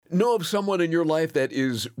Know of someone in your life that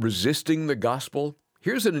is resisting the gospel?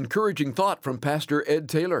 Here's an encouraging thought from Pastor Ed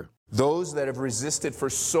Taylor. Those that have resisted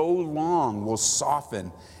for so long will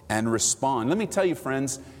soften and respond. Let me tell you,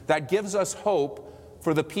 friends, that gives us hope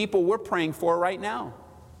for the people we're praying for right now.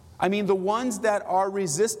 I mean, the ones that are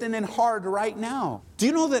resistant and hard right now. Do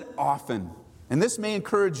you know that often, and this may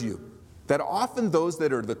encourage you, that often those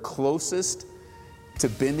that are the closest to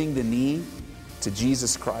bending the knee to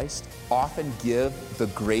Jesus Christ often give the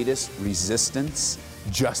greatest resistance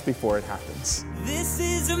just before it happens. This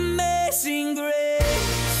is amazing grace.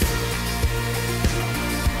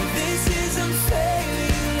 This is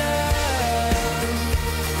unfailing love.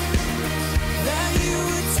 That you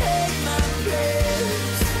would take my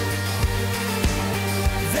place.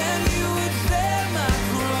 Then you would bear my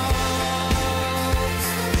cross.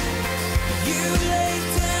 You laid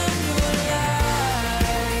down your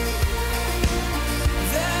life.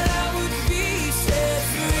 That I would be set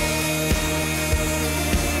free.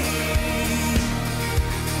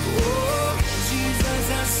 Oh, Jesus,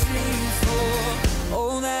 I sing for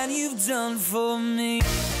all that you've done for me.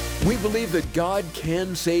 We believe that God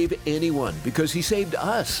can save anyone because He saved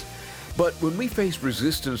us. But when we face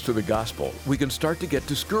resistance to the gospel, we can start to get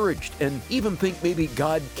discouraged and even think maybe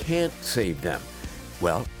God can't save them.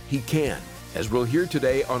 Well, He can, as we'll hear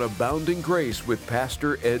today on Abounding Grace with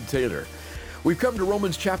Pastor Ed Taylor. We've come to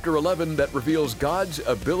Romans chapter 11 that reveals God's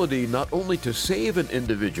ability not only to save an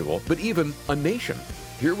individual, but even a nation.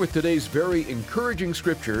 Here with today's very encouraging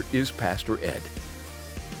scripture is Pastor Ed.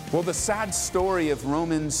 Well, the sad story of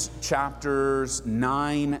Romans chapters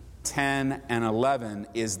 9, 10, and 11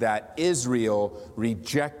 is that Israel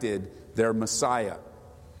rejected their Messiah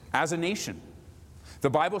as a nation. The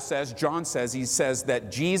Bible says, John says, he says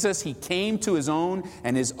that Jesus, He came to His own,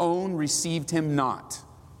 and His own received Him not.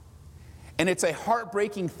 And it's a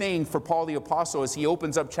heartbreaking thing for Paul the Apostle as he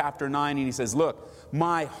opens up chapter 9 and he says, look,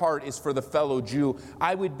 my heart is for the fellow Jew.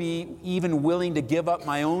 I would be even willing to give up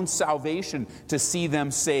my own salvation to see them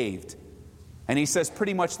saved. And he says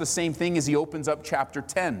pretty much the same thing as he opens up chapter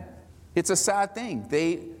 10. It's a sad thing.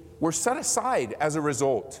 They were set aside as a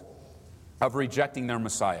result of rejecting their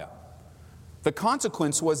Messiah. The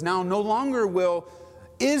consequence was now no longer will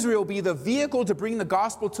Israel be the vehicle to bring the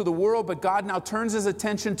gospel to the world, but God now turns His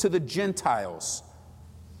attention to the Gentiles.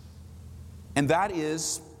 And that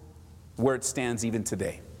is where it stands even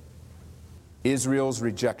today. Israel's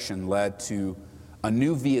rejection led to a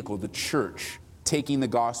new vehicle, the church, taking the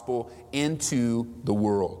gospel into the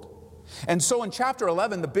world. And so in chapter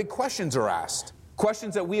 11, the big questions are asked.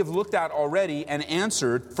 Questions that we have looked at already and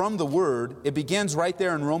answered from the Word. It begins right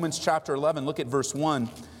there in Romans chapter 11. Look at verse 1.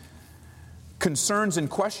 Concerns and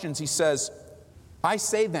questions, he says, I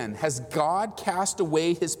say then, has God cast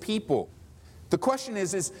away His people? The question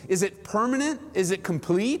is it permanent? Is it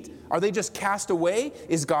complete? Are they just cast away?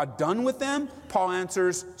 Is God done with them? Paul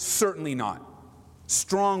answers, certainly not.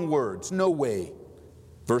 Strong words, no way.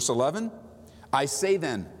 Verse 11, I say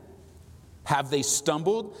then, have they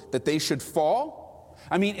stumbled that they should fall?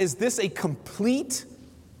 I mean, is this a complete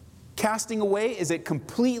casting away? Is it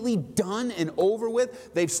completely done and over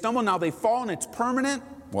with? They've stumbled, now they've fallen, it's permanent?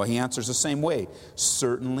 Well, he answers the same way.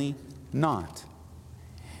 Certainly not.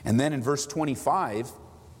 And then in verse 25,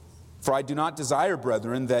 for I do not desire,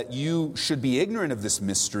 brethren, that you should be ignorant of this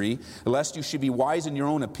mystery, lest you should be wise in your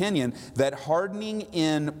own opinion, that hardening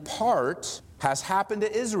in part has happened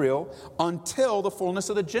to Israel until the fullness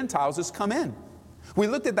of the Gentiles has come in. We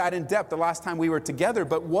looked at that in depth the last time we were together,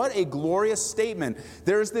 but what a glorious statement.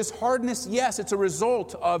 There's this hardness, yes, it's a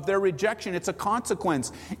result of their rejection, it's a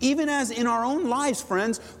consequence. Even as in our own lives,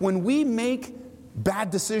 friends, when we make bad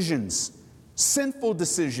decisions, sinful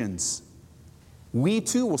decisions, we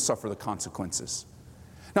too will suffer the consequences.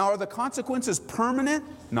 Now, are the consequences permanent?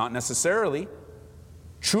 Not necessarily.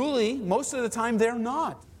 Truly, most of the time they're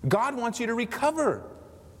not. God wants you to recover.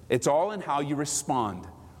 It's all in how you respond.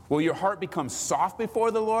 Will your heart become soft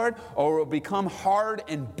before the Lord, or will it become hard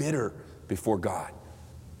and bitter before God?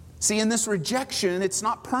 See, in this rejection, it's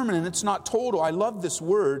not permanent, it's not total. I love this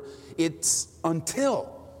word. It's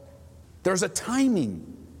until. There's a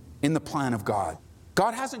timing in the plan of God.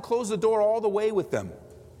 God hasn't closed the door all the way with them.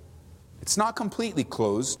 It's not completely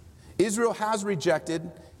closed. Israel has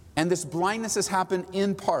rejected, and this blindness has happened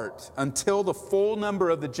in part until the full number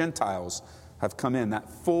of the Gentiles have come in, that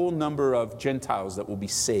full number of Gentiles that will be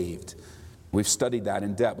saved. We've studied that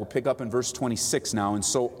in depth. We'll pick up in verse 26 now. And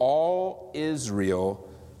so all Israel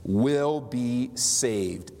will be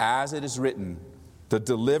saved. As it is written, the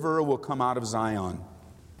deliverer will come out of Zion,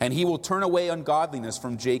 and he will turn away ungodliness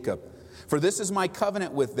from Jacob. For this is my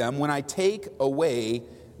covenant with them when I take away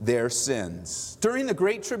their sins. During the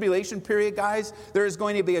Great Tribulation period, guys, there is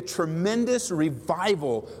going to be a tremendous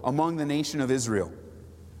revival among the nation of Israel.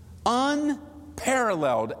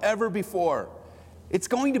 Unparalleled ever before. It's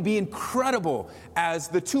going to be incredible as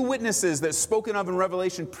the two witnesses that's spoken of in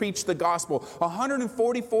Revelation preach the gospel.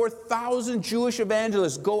 144,000 Jewish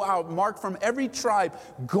evangelists go out, marked from every tribe,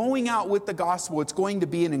 going out with the gospel. It's going to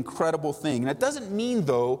be an incredible thing. And it doesn't mean,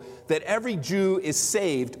 though, that every Jew is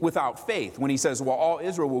saved without faith. When he says, well, all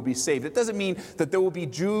Israel will be saved, it doesn't mean that there will be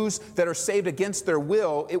Jews that are saved against their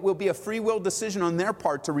will. It will be a free will decision on their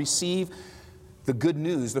part to receive the good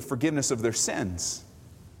news, the forgiveness of their sins.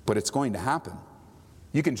 But it's going to happen.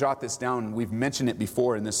 You can jot this down. We've mentioned it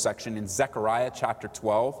before in this section in Zechariah chapter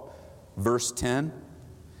 12, verse 10.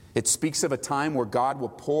 It speaks of a time where God will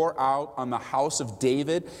pour out on the house of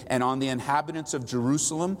David and on the inhabitants of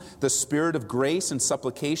Jerusalem the spirit of grace and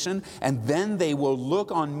supplication, and then they will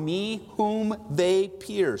look on me whom they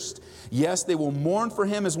pierced. Yes, they will mourn for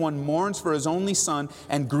him as one mourns for his only son,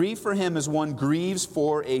 and grieve for him as one grieves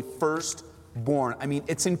for a firstborn. I mean,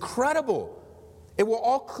 it's incredible. It will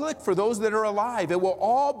all click for those that are alive. It will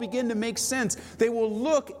all begin to make sense. They will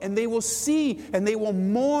look and they will see and they will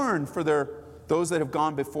mourn for those that have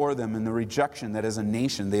gone before them and the rejection that as a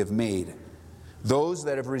nation they have made. Those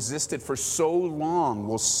that have resisted for so long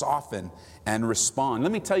will soften and respond.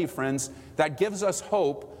 Let me tell you, friends, that gives us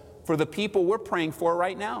hope for the people we're praying for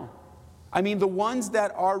right now. I mean, the ones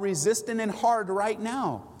that are resistant and hard right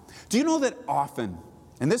now. Do you know that often,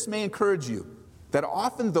 and this may encourage you, that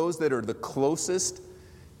often those that are the closest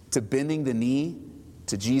to bending the knee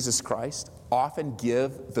to Jesus Christ often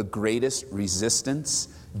give the greatest resistance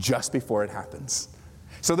just before it happens.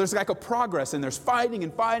 So there's like a progress, and there's fighting,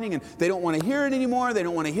 and they don't want to hear it anymore. They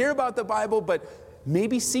don't want to hear about the Bible, but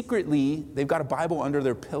maybe secretly they've got a Bible under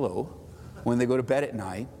their pillow when they go to bed at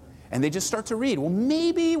night, and they just start to read. Well,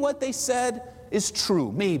 maybe what they said is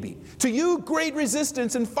true, maybe. To you, great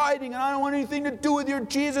resistance and fighting, and I don't want anything to do with your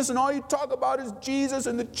Jesus, and all you talk about is Jesus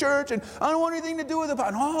and the church, and I don't want anything to do with it.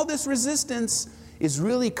 And all this resistance is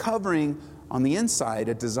really covering on the inside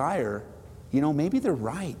a desire. You know, maybe they're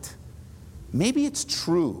right. Maybe it's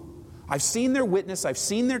true. I've seen their witness. I've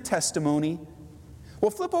seen their testimony.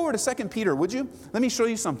 Well, flip over to 2 Peter, would you? Let me show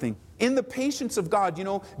you something. In the patience of God, you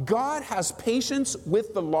know, God has patience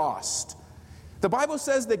with the lost. The Bible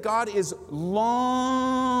says that God is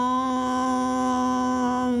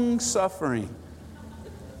long-suffering.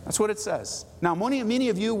 That's what it says. Now, many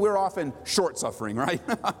of you, we're often short-suffering, right?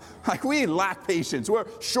 Like we lack patience. We're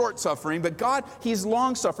short-suffering, but God, He's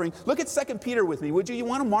long-suffering. Look at 2 Peter with me, would you? You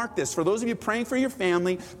want to mark this. For those of you praying for your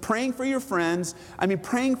family, praying for your friends,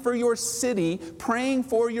 praying for your city, praying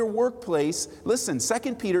for your workplace. Listen,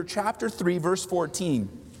 2 Peter chapter 3, verse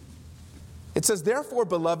 14. It says, therefore,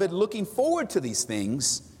 beloved, looking forward to these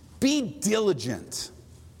things, be diligent.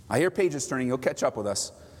 I hear pages turning. You'll catch up with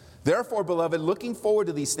us. Therefore, beloved, looking forward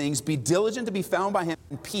to these things, be diligent to be found by Him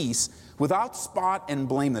in peace, without spot and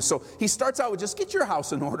blameless. So he starts out with just get your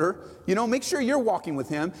house in order. You know, make sure you're walking with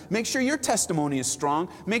Him. Make sure your testimony is strong.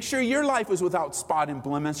 Make sure your life is without spot and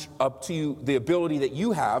blemish up to the ability that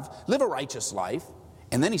you have. Live a righteous life.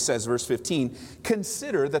 And then he says, verse 15,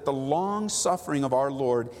 consider that the long suffering of our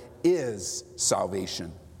Lord is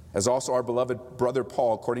salvation, as also our beloved brother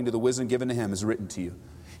Paul, according to the wisdom given to him, has written to you.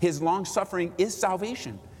 His long suffering is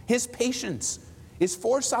salvation. His patience is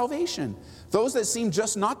for salvation. Those that seem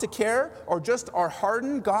just not to care or just are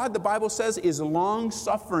hardened, God, the Bible says, is long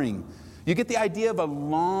suffering. You get the idea of a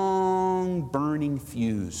long burning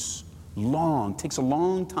fuse. Long, takes a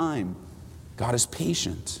long time. God is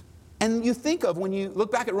patient. And you think of, when you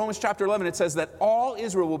look back at Romans chapter 11, it says that all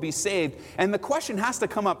Israel will be saved. And the question has to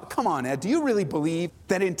come up, come on, Ed, do you really believe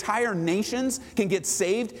that entire nations can get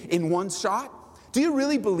saved in one shot? Do you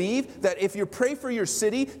really believe that if you pray for your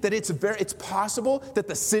city, that it's possible that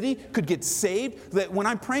the city could get saved? That when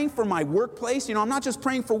I'm praying for my workplace, you know, I'm not just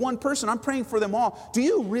praying for one person, I'm praying for them all. Do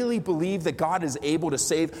you really believe that God is able to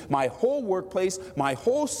save my whole workplace, my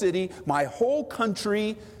whole city, my whole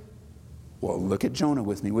country? Well, look at Jonah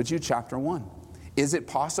with me, would you? Chapter 1. Is it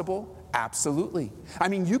possible? Absolutely. I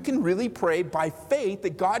mean, you can really pray by faith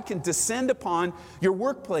that God can descend upon your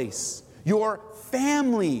workplace, your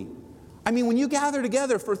family. I mean, when you gather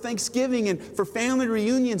together for Thanksgiving and for family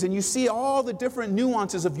reunions and you see all the different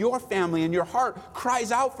nuances of your family and your heart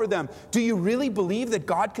cries out for them, do you really believe that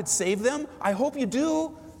God could save them? I hope you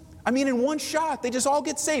do. I mean, in one shot, they just all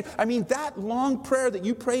get saved. I mean, that long prayer that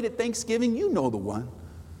you prayed at Thanksgiving, you know the one.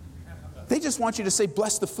 They just want you to say,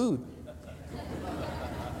 bless the food.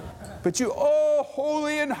 But you, oh,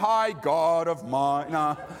 holy and high God of mine.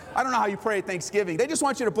 Nah, I don't know how you pray at Thanksgiving. They just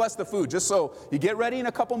want you to bless the food. Just so you get ready in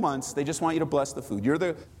a couple months, they just want you to bless the food. You're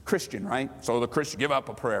the Christian, right? So the Christian, give up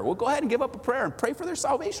a prayer. Well, go ahead and give up a prayer and pray for their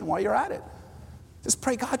salvation while you're at it. Just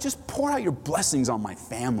pray, God, just pour out your blessings on my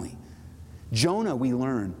family. Jonah, we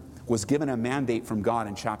learn, was given a mandate from God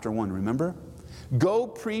in chapter 1, remember? Go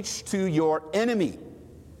preach to your enemy.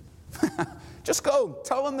 Just go.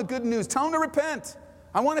 Tell them the good news. Tell them to repent.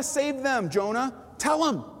 I want to save them, Jonah. Tell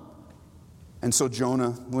them. And so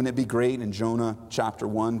Jonah, wouldn't it be great in Jonah chapter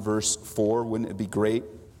 1, verse 4, wouldn't it be great?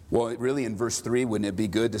 Well, really in verse 3, wouldn't it be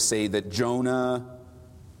good to say that Jonah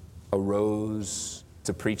arose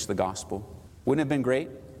to preach the gospel? Wouldn't it have been great?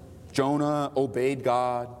 Jonah obeyed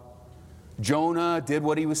God. Jonah did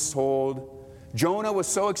what he was told. Jonah was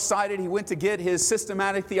so excited he went to get his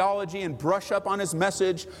systematic theology and brush up on his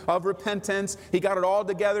message of repentance. He got it all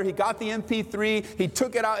together. He got the MP3. He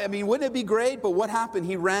took it out. I mean, wouldn't it be great? But what happened?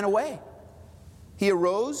 He ran away. He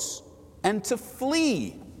arose and to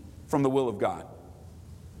flee from the will of God.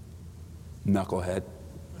 Knucklehead.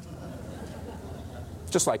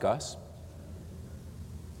 Just like us.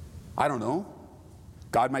 I don't know.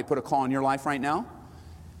 God might put a call in your life right now.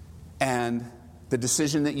 And the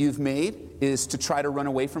decision that you've made is to try to run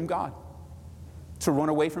away from God. To run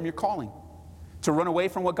away from your calling. To run away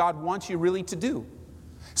from what God wants you really to do.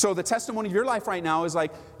 So the testimony of your life right now is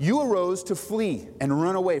like you arose to flee and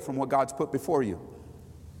run away from what God's put before you.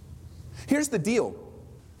 Here's the deal.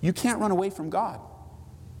 You can't run away from God.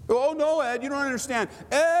 Oh no, Ed, you don't understand.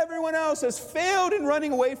 Everyone else has failed in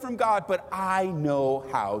running away from God, but I know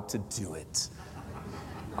how to do it.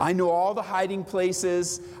 I know all the hiding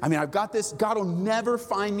places. I mean, I've got this. God will never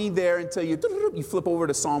find me there until you flip over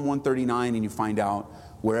to Psalm 139 and you find out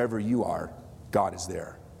wherever you are, God is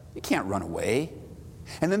there. You can't run away.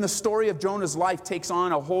 And then the story of Jonah's life takes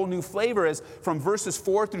on a whole new flavor as from verses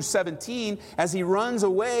 4 through 17, as he runs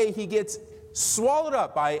away, he gets swallowed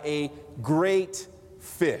up by a great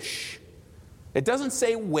fish. It doesn't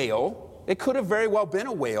say whale. It could have very well been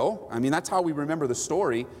a whale. I mean, that's how we remember the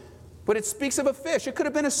story. But it speaks of a fish. It could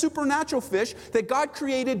have been a supernatural fish that God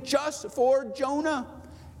created just for Jonah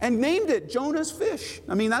and named it Jonah's fish.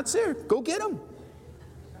 I mean, that's it. Go get him.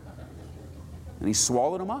 And he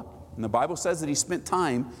swallowed him up. And the Bible says that he spent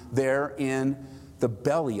time there in the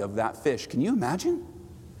belly of that fish. Can you imagine?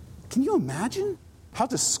 Can you imagine how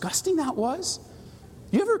disgusting that was?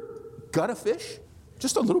 You ever gut a fish?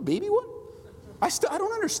 Just a little baby one? I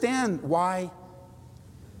don't understand why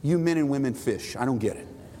you men and women fish. I don't get it.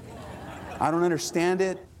 I don't understand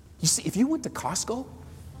it. You see, if you went to Costco,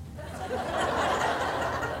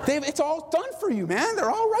 it's all done for you, man. They're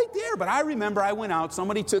all right there. But I remember I went out,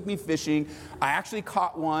 somebody took me fishing. I actually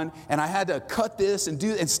caught one, and I had to cut this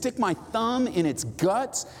and stick my thumb in its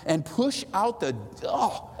guts and push out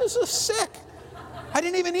this is sick. I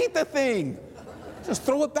didn't even eat the thing. Just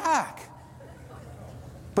throw it back.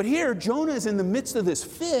 But here, Jonah is in the midst of this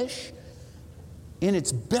fish in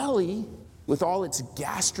its belly with all its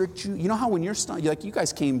gastric juice. You know how when your stomach, like you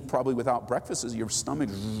guys came probably without breakfast, as your stomach,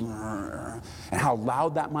 and how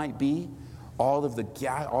loud that might be, all of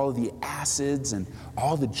the acids and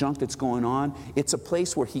all the junk that's going on. It's a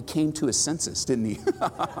place where he came to his senses, didn't he?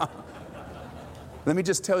 Let me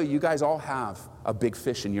just tell you, you guys all have a big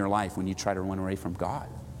fish in your life when you try to run away from God.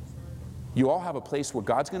 You all have a place where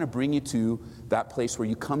God's going to bring you to that place where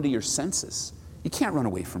you come to your senses. You can't run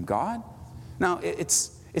away from God. Now,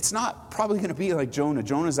 it's not probably going to be like Jonah.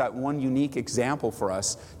 Jonah's that one unique example for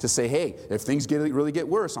us to say, hey, if things really get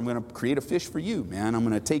worse, I'm going to create a fish for you, man. I'm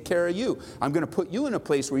going to take care of you. I'm going to put you in a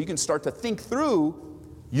place where you can start to think through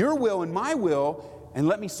your will and my will and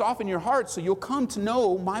let me soften your heart so you'll come to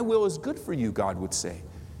know my will is good for you, God would say.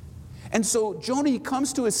 And so Jonah, he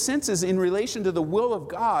comes to his senses in relation to the will of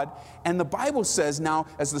God. And the Bible says now,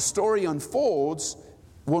 as the story unfolds,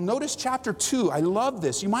 well, notice chapter 2. I love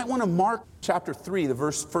this. You might want to mark chapter 3, the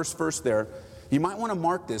first verse there. You might want to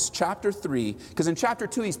mark this, chapter 3, because in chapter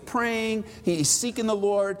 2, he's praying, he's seeking the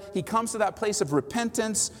Lord, he comes to that place of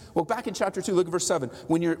repentance. Well, back in chapter 2, look at verse 7.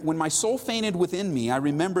 When my soul fainted within me, I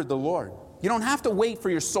remembered the Lord. You don't have to wait for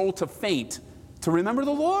your soul to faint to remember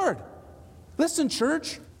the Lord. Listen,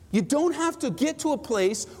 church. You don't have to get to a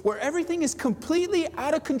place where everything is completely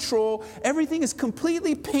out of control, everything is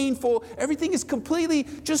completely painful, everything is completely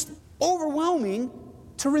just overwhelming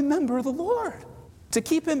to remember the Lord, to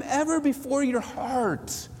keep him ever before your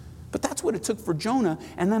heart. But that's what it took for Jonah.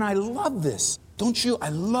 And then I love this. Don't you? I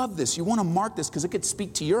love this. You want to mark this because it could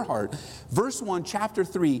speak to your heart. Verse 1, chapter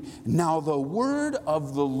 3. Now the word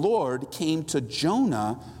of the Lord came to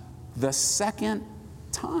Jonah the second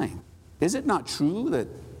time. Is it not true that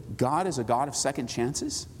God is a God of second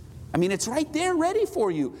chances? I mean, it's right there ready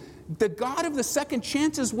for you. The God of the second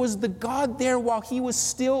chances was the God there while he was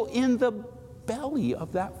still in the belly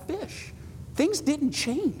of that fish. Things didn't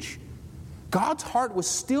change. God's heart was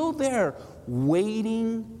still there,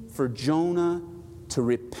 waiting for Jonah to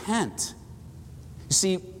repent. You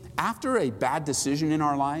see, after a bad decision in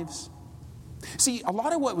our lives, a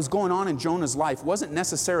lot of what was going on in Jonah's life wasn't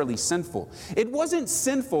necessarily sinful. It wasn't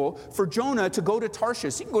sinful for Jonah to go to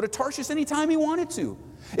Tarshish. He could go to Tarshish anytime he wanted to.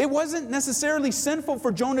 It wasn't necessarily sinful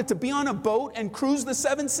for Jonah to be on a boat and cruise the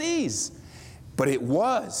seven seas. But it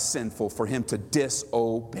was sinful for him to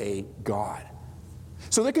disobey God.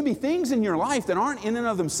 So there can be things in your life that aren't in and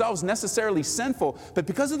of themselves necessarily sinful, but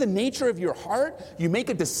because of the nature of your heart, you make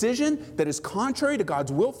a decision that is contrary to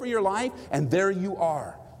God's will for your life, and there you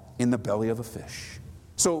are in the belly of a fish.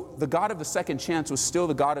 So the God of the second chance was still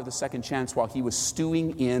the God of the second chance while he was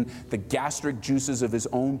stewing in the gastric juices of his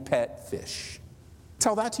own pet fish.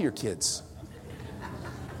 Tell that to your kids.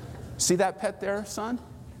 See that pet there, son?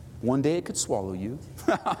 One day it could swallow you.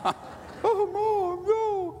 Oh,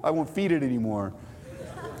 no, I won't feed it anymore.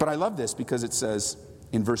 But I love this because it says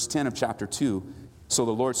in verse 10 of chapter 2, so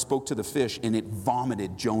the Lord spoke to the fish and it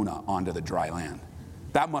vomited Jonah onto the dry land.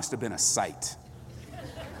 That must have been a sight.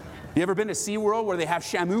 You ever been to SeaWorld where they have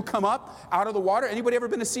Shamu come up out of the water? Anybody ever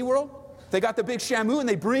been to SeaWorld? They got the big Shamu and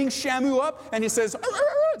they bring Shamu up and it says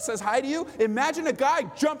hi to you. Imagine a guy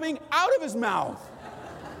jumping out of his mouth.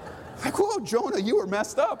 Like, whoa, Jonah, you were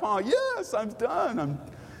messed up, huh? Yes, I'm done.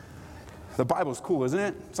 The Bible's cool, isn't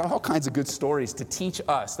it? It's all kinds of good stories to teach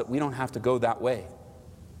us that we don't have to go that way.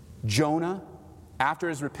 Jonah, after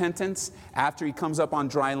his repentance, after he comes up on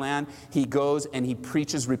dry land, he goes and he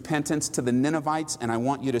preaches repentance to the Ninevites. And I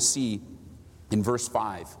want you to see in verse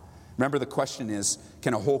 5. Remember, the question is,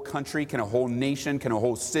 can a whole country, can a whole nation, can a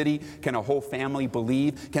whole city, can a whole family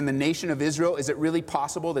believe? Can the nation of Israel, is it really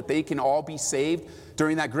possible that they can all be saved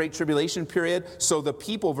during that great tribulation period? So the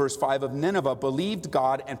people, verse 5, of Nineveh believed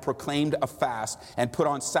God and proclaimed a fast and put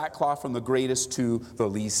on sackcloth from the greatest to the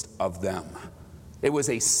least of them. It was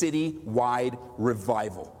a city-wide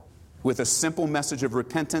revival with a simple message of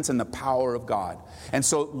repentance and the power of God. And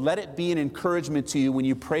so let it be an encouragement to you when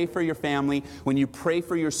you pray for your family, when you pray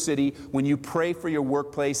for your city, when you pray for your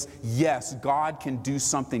workplace. Yes, God can do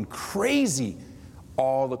something crazy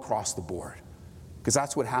all across the board. Because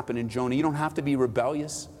that's what happened in Jonah. You don't have to be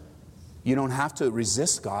rebellious. You don't have to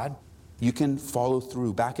resist God. You can follow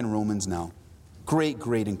through. Back in Romans now. Great,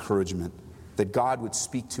 great encouragement that God would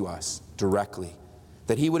speak to us directly.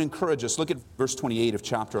 That he would encourage us. Look at verse 28 of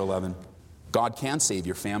chapter 11. God can save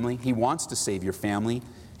your family. He wants to save your family.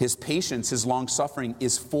 His patience, his long-suffering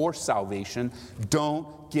is for salvation.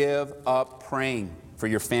 Don't give up praying for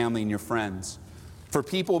your family and your friends. For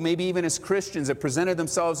people, maybe even as Christians, that presented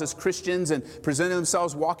themselves as Christians and presented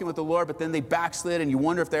themselves walking with the Lord, but then they backslid and you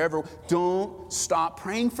wonder if they're ever... Don't stop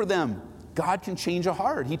praying for them. God can change a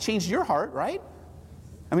heart. He changed your heart, right?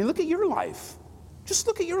 I mean, look at your life. Just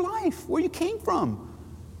look at your life, where you came from.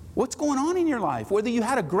 What's going on in your life? Whether you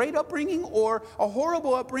had a great upbringing or a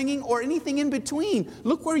horrible upbringing or anything in between.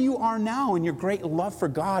 Look where you are now in your great love for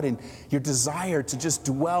God and your desire to just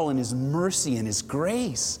dwell in his mercy and his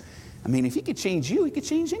grace. I mean, if he could change you, he could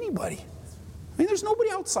change anybody. I mean, there's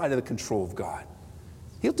nobody outside of the control of God.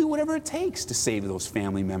 He'll do whatever it takes to save those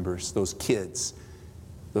family members, those kids,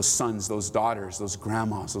 those sons, those daughters, those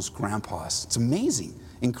grandmas, those grandpas. It's amazing,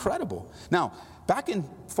 incredible. Now,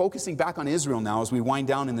 focusing back on Israel now as we wind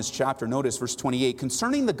down in this chapter, notice verse 28,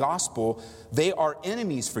 concerning the gospel, they are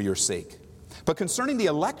enemies for your sake. But concerning the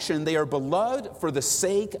election, they are beloved for the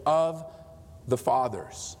sake of the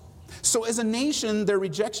fathers. So as a nation, their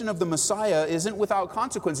rejection of the Messiah isn't without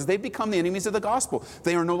consequences. They've become the enemies of the gospel.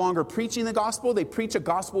 They are no longer preaching the gospel. They preach a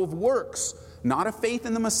gospel of works, not of faith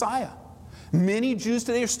in the Messiah. Many Jews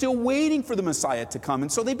today are still waiting for the Messiah to come,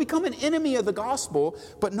 and so they become an enemy of the gospel.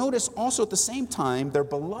 But notice also at the same time, they're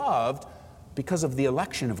beloved because of the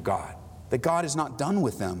election of God, that God is not done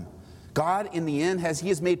with them. God, in the end, he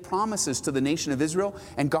has made promises to the nation of Israel,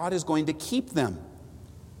 and God is going to keep them.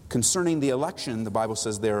 Concerning the election, the Bible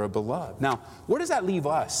says they are beloved. Now, where does that leave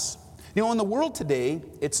us? You know, in the world today,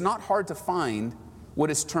 it's not hard to find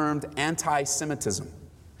what is termed anti-Semitism.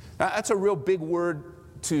 That's a real big word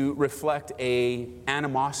to reflect an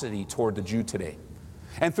animosity toward the Jew today.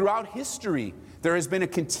 And throughout history, there has been a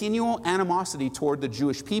continual animosity toward the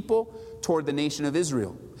Jewish people, toward the nation of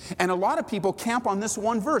Israel. And a lot of people camp on this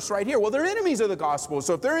one verse right here. Well, they're enemies of the gospel.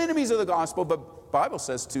 So if they're enemies of the gospel, but the Bible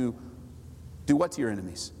says to do what to your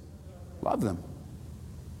enemies? Love them.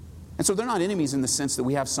 And so they're not enemies in the sense that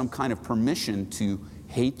we have some kind of permission to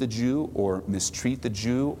hate the Jew or mistreat the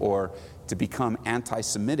Jew or to become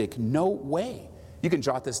anti-Semitic. No way. You can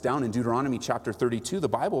jot this down in Deuteronomy chapter 32. The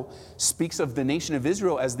Bible speaks of the nation of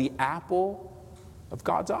Israel as the apple of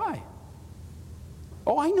God's eye.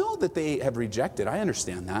 Oh, I know that they have rejected. I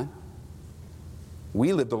understand that.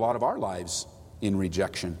 We lived a lot of our lives in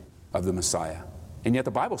rejection of the Messiah. And yet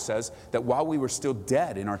the Bible says that while we were still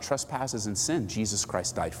dead in our trespasses and sin, Jesus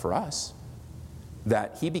Christ died for us.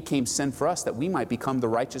 That he became sin for us, that we might become the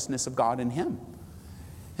righteousness of God in him.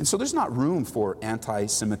 And so there's not room for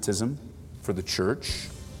anti-Semitism for the church.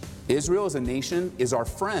 Israel as a nation is our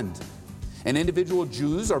friend. And individual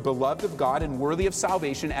Jews are beloved of God and worthy of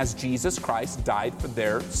salvation as Jesus Christ died for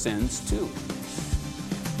their sins too.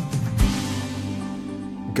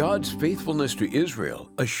 God's faithfulness to Israel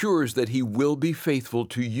assures that he will be faithful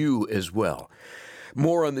to you as well.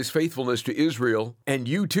 More on this faithfulness to Israel and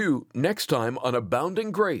you too next time on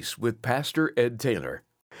Abounding Grace with Pastor Ed Taylor.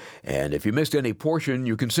 And if you missed any portion,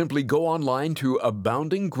 you can simply go online to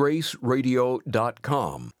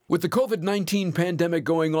aboundinggraceradio.com. With the COVID-19 pandemic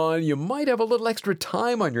going on, you might have a little extra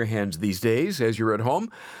time on your hands these days as you're at home.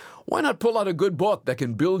 Why not pull out a good book that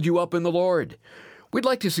can build you up in the Lord? We'd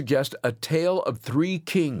like to suggest A Tale of Three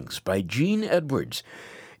Kings by Gene Edwards.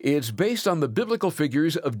 It's based on the biblical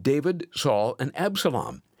figures of David, Saul, and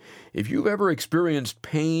Absalom. If you've ever experienced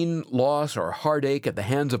pain, loss, or heartache at the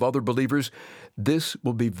hands of other believers, this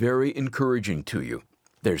will be very encouraging to you.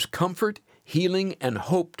 There's comfort, healing, and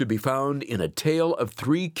hope to be found in A Tale of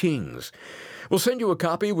Three Kings. We'll send you a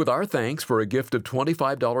copy with our thanks for a gift of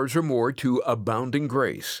 $25 or more to Abounding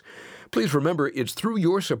Grace. Please remember, it's through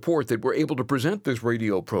your support that we're able to present this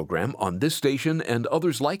radio program on this station and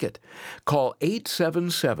others like it. Call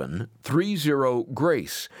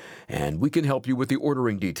 877-30-GRACE, and we can help you with the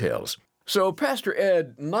ordering details. So, Pastor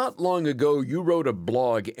Ed, not long ago you wrote a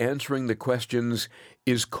blog answering the questions,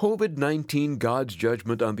 is COVID-19 God's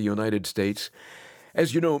judgment on the United States?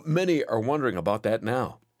 As you know, many are wondering about that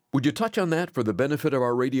now. Would you touch on that for the benefit of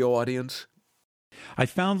our radio audience? I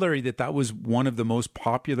found, Larry, that was one of the most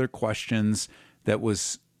popular questions that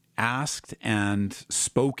was asked and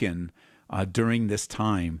spoken during this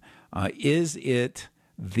time. Is it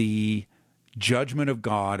the judgment of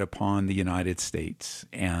God upon the United States?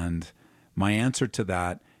 And my answer to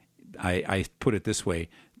that, I put it this way,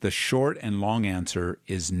 the short and long answer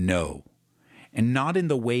is no, and not in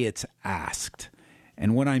the way it's asked.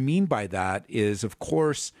 And what I mean by that is, of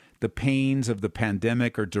course, the pains of the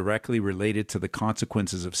pandemic are directly related to the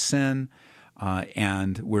consequences of sin,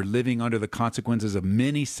 and we're living under the consequences of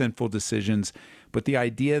many sinful decisions. But the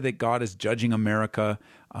idea that God is judging America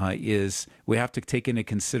is, we have to take into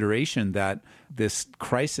consideration that this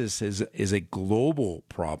crisis is a global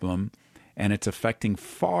problem, and it's affecting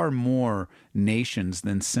far more nations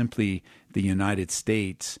than simply the United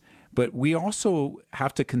States. But we also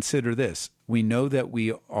have to consider this. We know that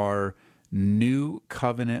we are new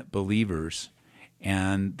covenant believers,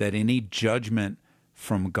 and that any judgment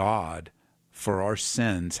from God for our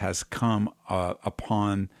sins has come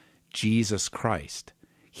upon Jesus Christ.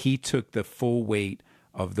 He took the full weight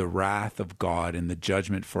of the wrath of God and the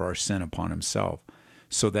judgment for our sin upon himself,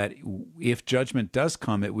 so that if judgment does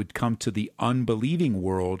come, it would come to the unbelieving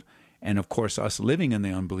world. And of course, us living in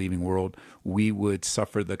the unbelieving world, we would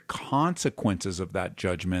suffer the consequences of that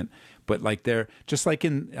judgment. But just like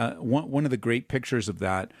in one of the great pictures of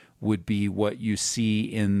that would be what you see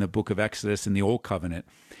in the book of Exodus in the Old Covenant.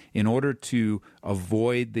 In order to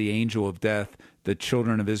avoid the angel of death, the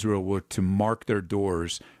children of Israel were to mark their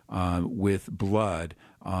doors with blood,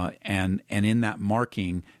 and in that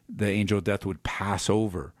marking, the angel of death would pass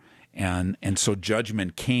over. And so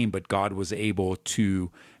judgment came, but God was able to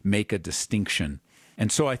make a distinction. And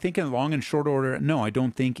so I think in long and short order, no, I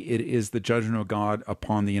don't think it is the judgment of God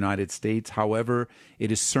upon the United States. However,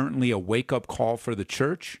 it is certainly a wake-up call for the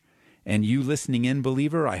church. And you listening in,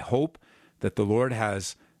 believer, I hope that the Lord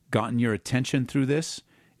has gotten your attention through this.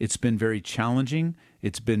 It's been very challenging.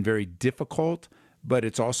 It's been very difficult, but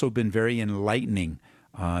it's also been very enlightening.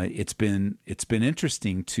 It's been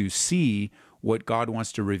interesting to see what God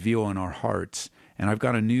wants to reveal in our hearts. And I've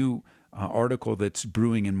got a new article that's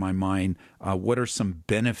brewing in my mind. What are some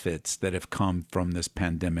benefits that have come from this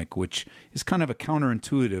pandemic, which is kind of a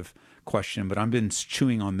counterintuitive question, but I've been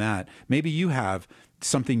chewing on that. Maybe you have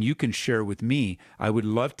something you can share with me. I would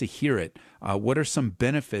love to hear it. What are some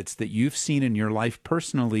benefits that you've seen in your life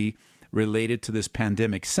personally related to this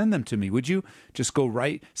pandemic? Send them to me. Would you just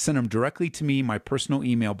send them directly to me, my personal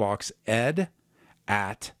email box,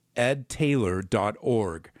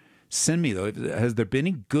 ed@edtaylor.org. Send me, though, has there been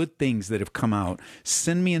any good things that have come out?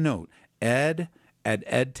 Send me a note, ed at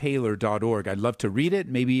edtaylor.org. I'd love to read it,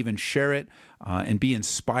 maybe even share it, and be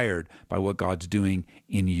inspired by what God's doing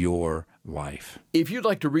in your life. If you'd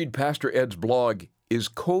like to read Pastor Ed's blog, Is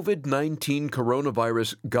COVID-19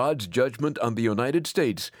 Coronavirus God's Judgment on the United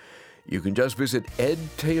States? You can just visit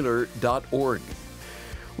edtaylor.org.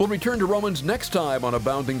 We'll return to Romans next time on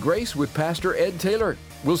Abounding Grace with Pastor Ed Taylor.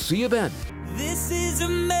 We'll see you then. This is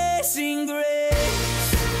amazing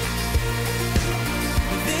grace.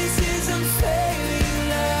 This is unfailing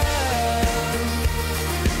love.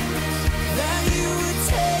 That you would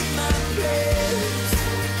take my place.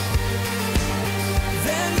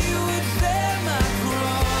 That you would bear my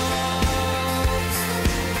cross.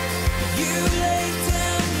 You laid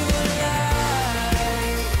down your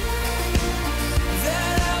life.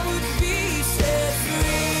 That I would be set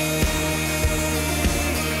free.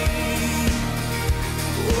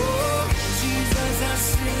 Oh, Jesus, I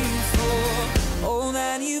sing for all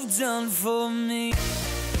that you've done for me.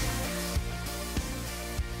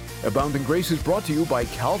 Abounding Grace is brought to you by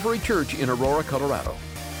Calvary Church in Aurora, Colorado.